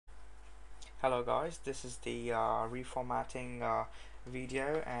Hello guys, this is the reformatting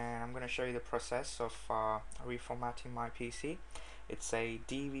video, and I'm going to show you the process of reformatting my PC. It's a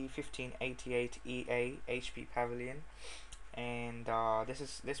DV1588EA HP Pavilion, and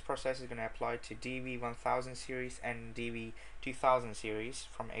this process is going to apply to DV1000 series and DV2000 series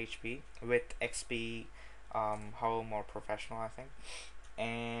from HP with XP Home or Professional, I think.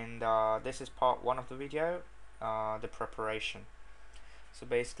 And this is part 1 of the video, the preparation. So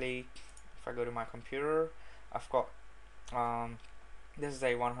basically, if I go to my computer, I've got this is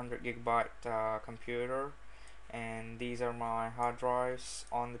a 100 gigabyte computer, and these are my hard drives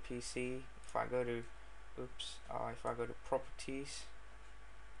on the PC. If I go to if I go to properties,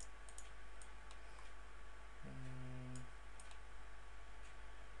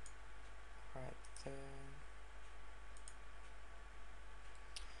 right there,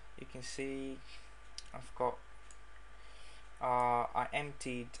 you can see I've got I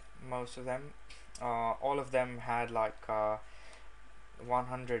emptied most of them. All of them had like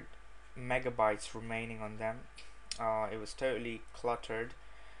 100 megabytes remaining on them. It was totally cluttered,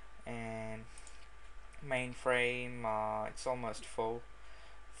 and mainframe, it's almost full.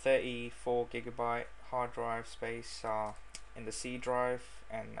 34 gigabyte hard drive space in the C drive,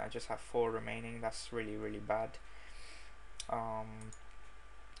 and I just have 4 remaining. That's really bad. And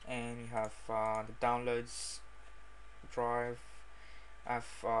you have the downloads drive.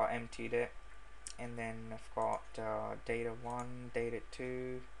 I've emptied it, and then I've got data 1, data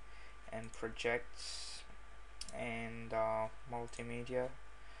 2, and projects, and multimedia.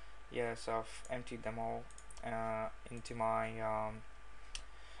 Yeah, so I've emptied them all into my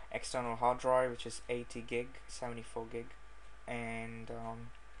external hard drive, which is 80 gig, 74 gig, and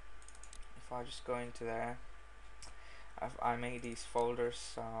if I just go into there, I made these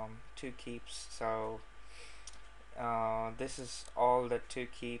folders to keeps. So this is all the to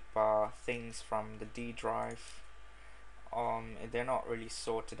keep things from the D drive. They're not really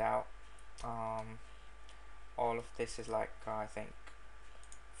sorted out. All of this is like I think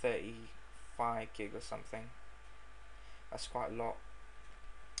 35 gig or something. That's quite a lot.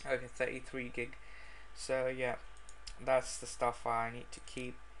 Okay, 33 gig. So yeah, that's the stuff I need to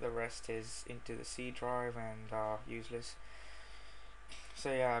keep. The rest is into the C drive and useless.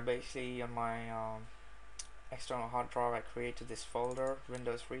 So yeah, basically on my external hard drive, I created this folder,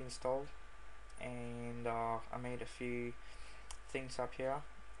 Windows reinstall, and I made a few things up here.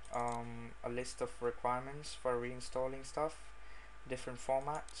 A list of requirements for reinstalling stuff, different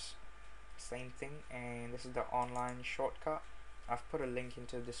formats, same thing, and this is the online shortcut. I've put a link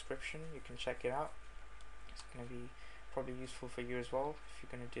into the description, you can check it out. It's going to be probably useful for you as well if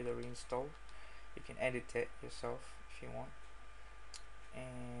you're going to do the reinstall. You can edit it yourself if you want.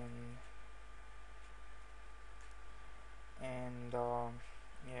 And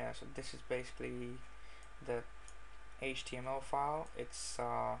yeah, so this is basically the HTML file. It's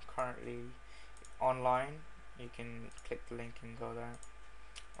currently online. You can click the link and go there.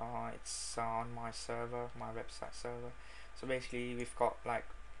 It's on my server, my website server. So basically we've got like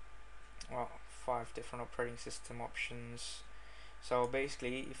 5 different operating system options. So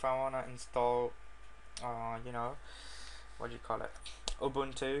basically if I want to install you know, what do you call it,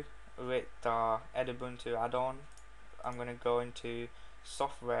 Ubuntu with Ubuntu add-on, I'm gonna go into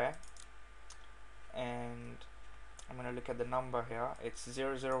software, and I'm gonna look at the number here. It's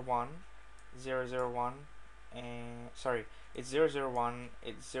 001, 001, and sorry, it's 001,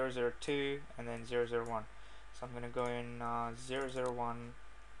 it's 002, and then 001. So I'm gonna go in 001,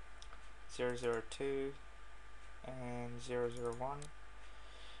 002, and 001,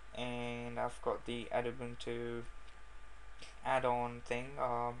 and I've got the Ubuntu add-on thing.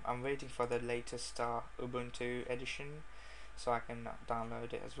 I'm waiting for the latest Ubuntu edition so I can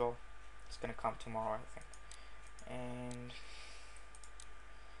download it as well. It's gonna come tomorrow, I think. And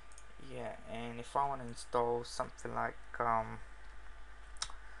yeah, and if I want to install something like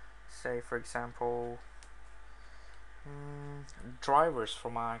say for example drivers for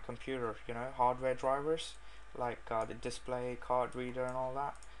my computer, you know, hardware drivers like the display, card reader, and all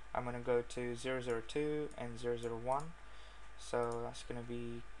that, I'm gonna go to 002 and 001. So that's gonna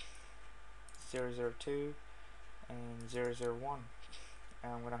be 002 and 001,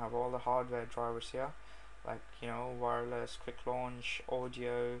 and I'm gonna have all the hardware drivers here, like, you know, wireless, quick launch,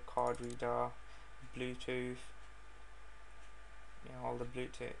 audio, card reader, Bluetooth, you know, all the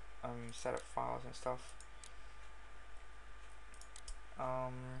Bluetooth setup files and stuff.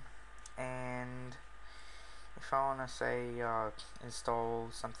 And if I wanna say install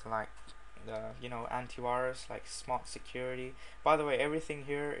something like you know, antivirus like smart security. By the way, everything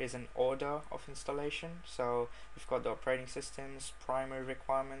here is in order of installation. So we've got the operating systems, primary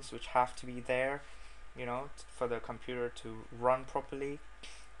requirements, which have to be there, you know, for the computer to run properly.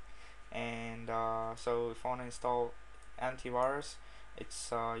 And so if I want to install antivirus,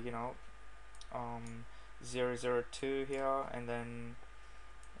 it's you know, 002 here, and then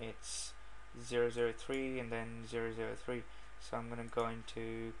it's 003, and then 003. So I'm gonna go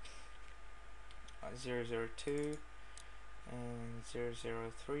into 002 and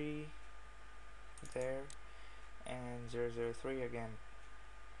 003 there, and 003 again.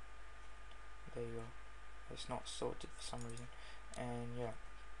 There you go. It's not sorted for some reason. And yeah,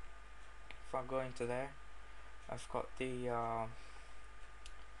 if I go into there, I've got the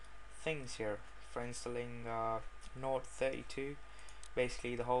things here for installing Node 32,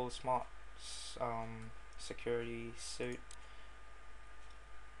 basically the whole smart security suite.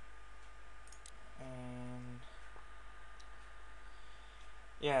 And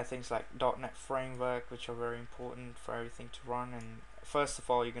yeah, things like .NET framework, which are very important for everything to run. And first of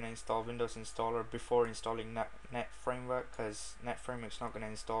all, you're going to install Windows installer before installing .NET framework, because .NET framework is not going to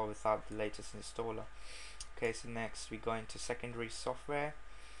install without the latest installer. Okay, so next we go into secondary software,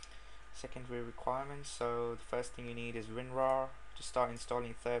 secondary requirements. So the first thing you need is WinRAR to start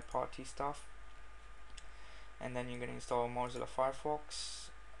installing third-party stuff, and then you're going to install Mozilla Firefox,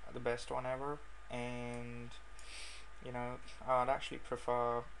 the best one ever. And you know, I'd actually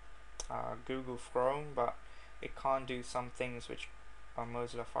prefer Google Chrome, but it can't do some things which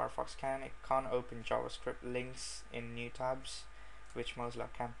Mozilla Firefox can. It can't open JavaScript links in new tabs, which Mozilla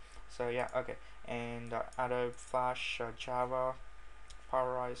can. So yeah, okay. And Adobe Flash, Java,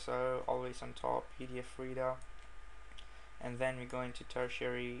 Power ISO, always on top, PDF reader. And then we go into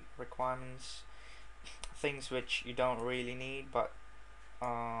tertiary requirements, things which you don't really need, but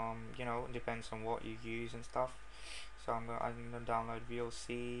you know, it depends on what you use and stuff. So I'm gonna download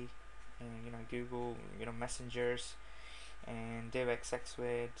VLC, and you know, Google, you know, messengers, and DivXX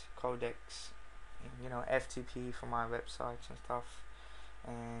with codecs, and, you know, FTP for my websites and stuff,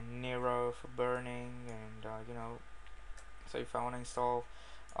 and Nero for burning, and you know, so if I want to install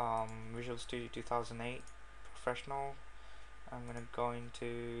Visual Studio 2008 Professional, I'm gonna go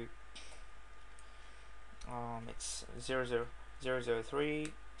into it's 003,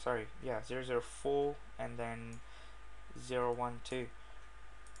 sorry, yeah, 004, and then 012.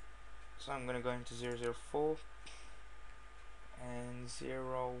 So I'm gonna go into 004 and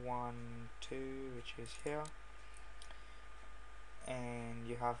 012, which is here, and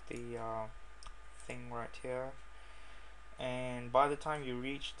you have the thing right here. And by the time you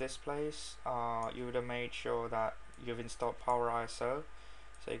reach this place, you would have made sure that you've installed Power ISO.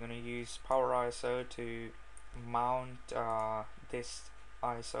 So you're going to use Power ISO to mount this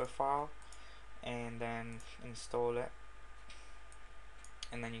ISO file, and then install it.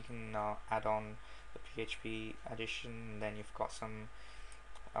 And then you can add on the PHP addition, and then you've got some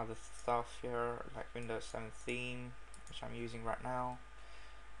other stuff here like Windows 7 theme, which I'm using right now,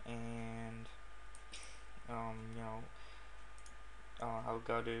 and you know, I'll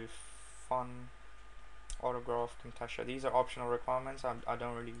go to fun, autograph, Camtasia. These are optional requirements. I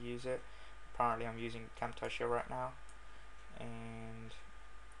don't really use it. Apparently I'm using Camtasia right now, and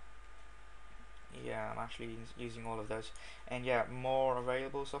yeah, I'm actually using all of those. And yeah, more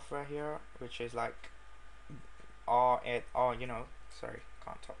available software here, which is like you know, sorry,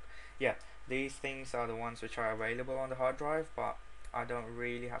 can't talk. Yeah, these things are the ones which are available on the hard drive, but I don't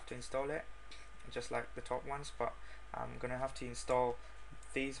really have to install it, just like the top ones. But I'm gonna have to install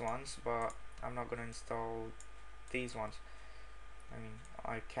these ones, but I'm not gonna install these ones. I mean,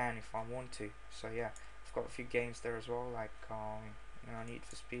 I can if I want to. So yeah, I've got a few games there as well, like you know, Need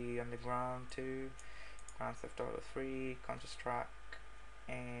for Speed Underground 2, Grand Theft Auto 3, Counter-Strike,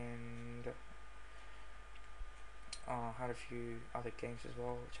 and had a few other games as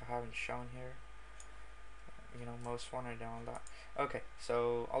well which I haven't shown here. You know, Most Wanted and all that. Okay,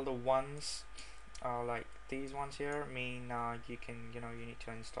 so all the ones like these ones here mean you can, you know, you need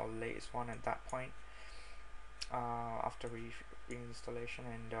to install the latest one at that point after reinstallation,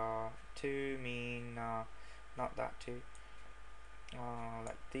 and 2 mean not that 2,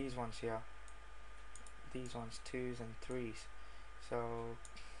 like these ones here, these ones 2s and 3s. So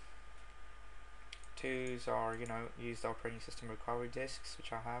 2s are, you know, used operating system recovery disks,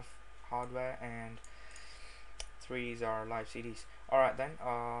 which I have hardware, and 3s are live CDs. Alright then,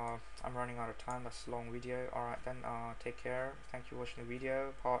 I'm running out of time. That's a long video. Alright then, take care. Thank you for watching the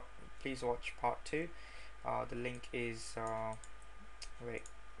video. Please watch part 2. The link is wait,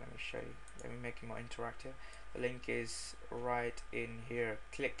 let me show you, let me make it more interactive. The link is right in here.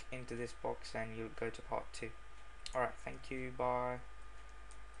 Click into this box and you'll go to part 2. Alright, thank you, bye.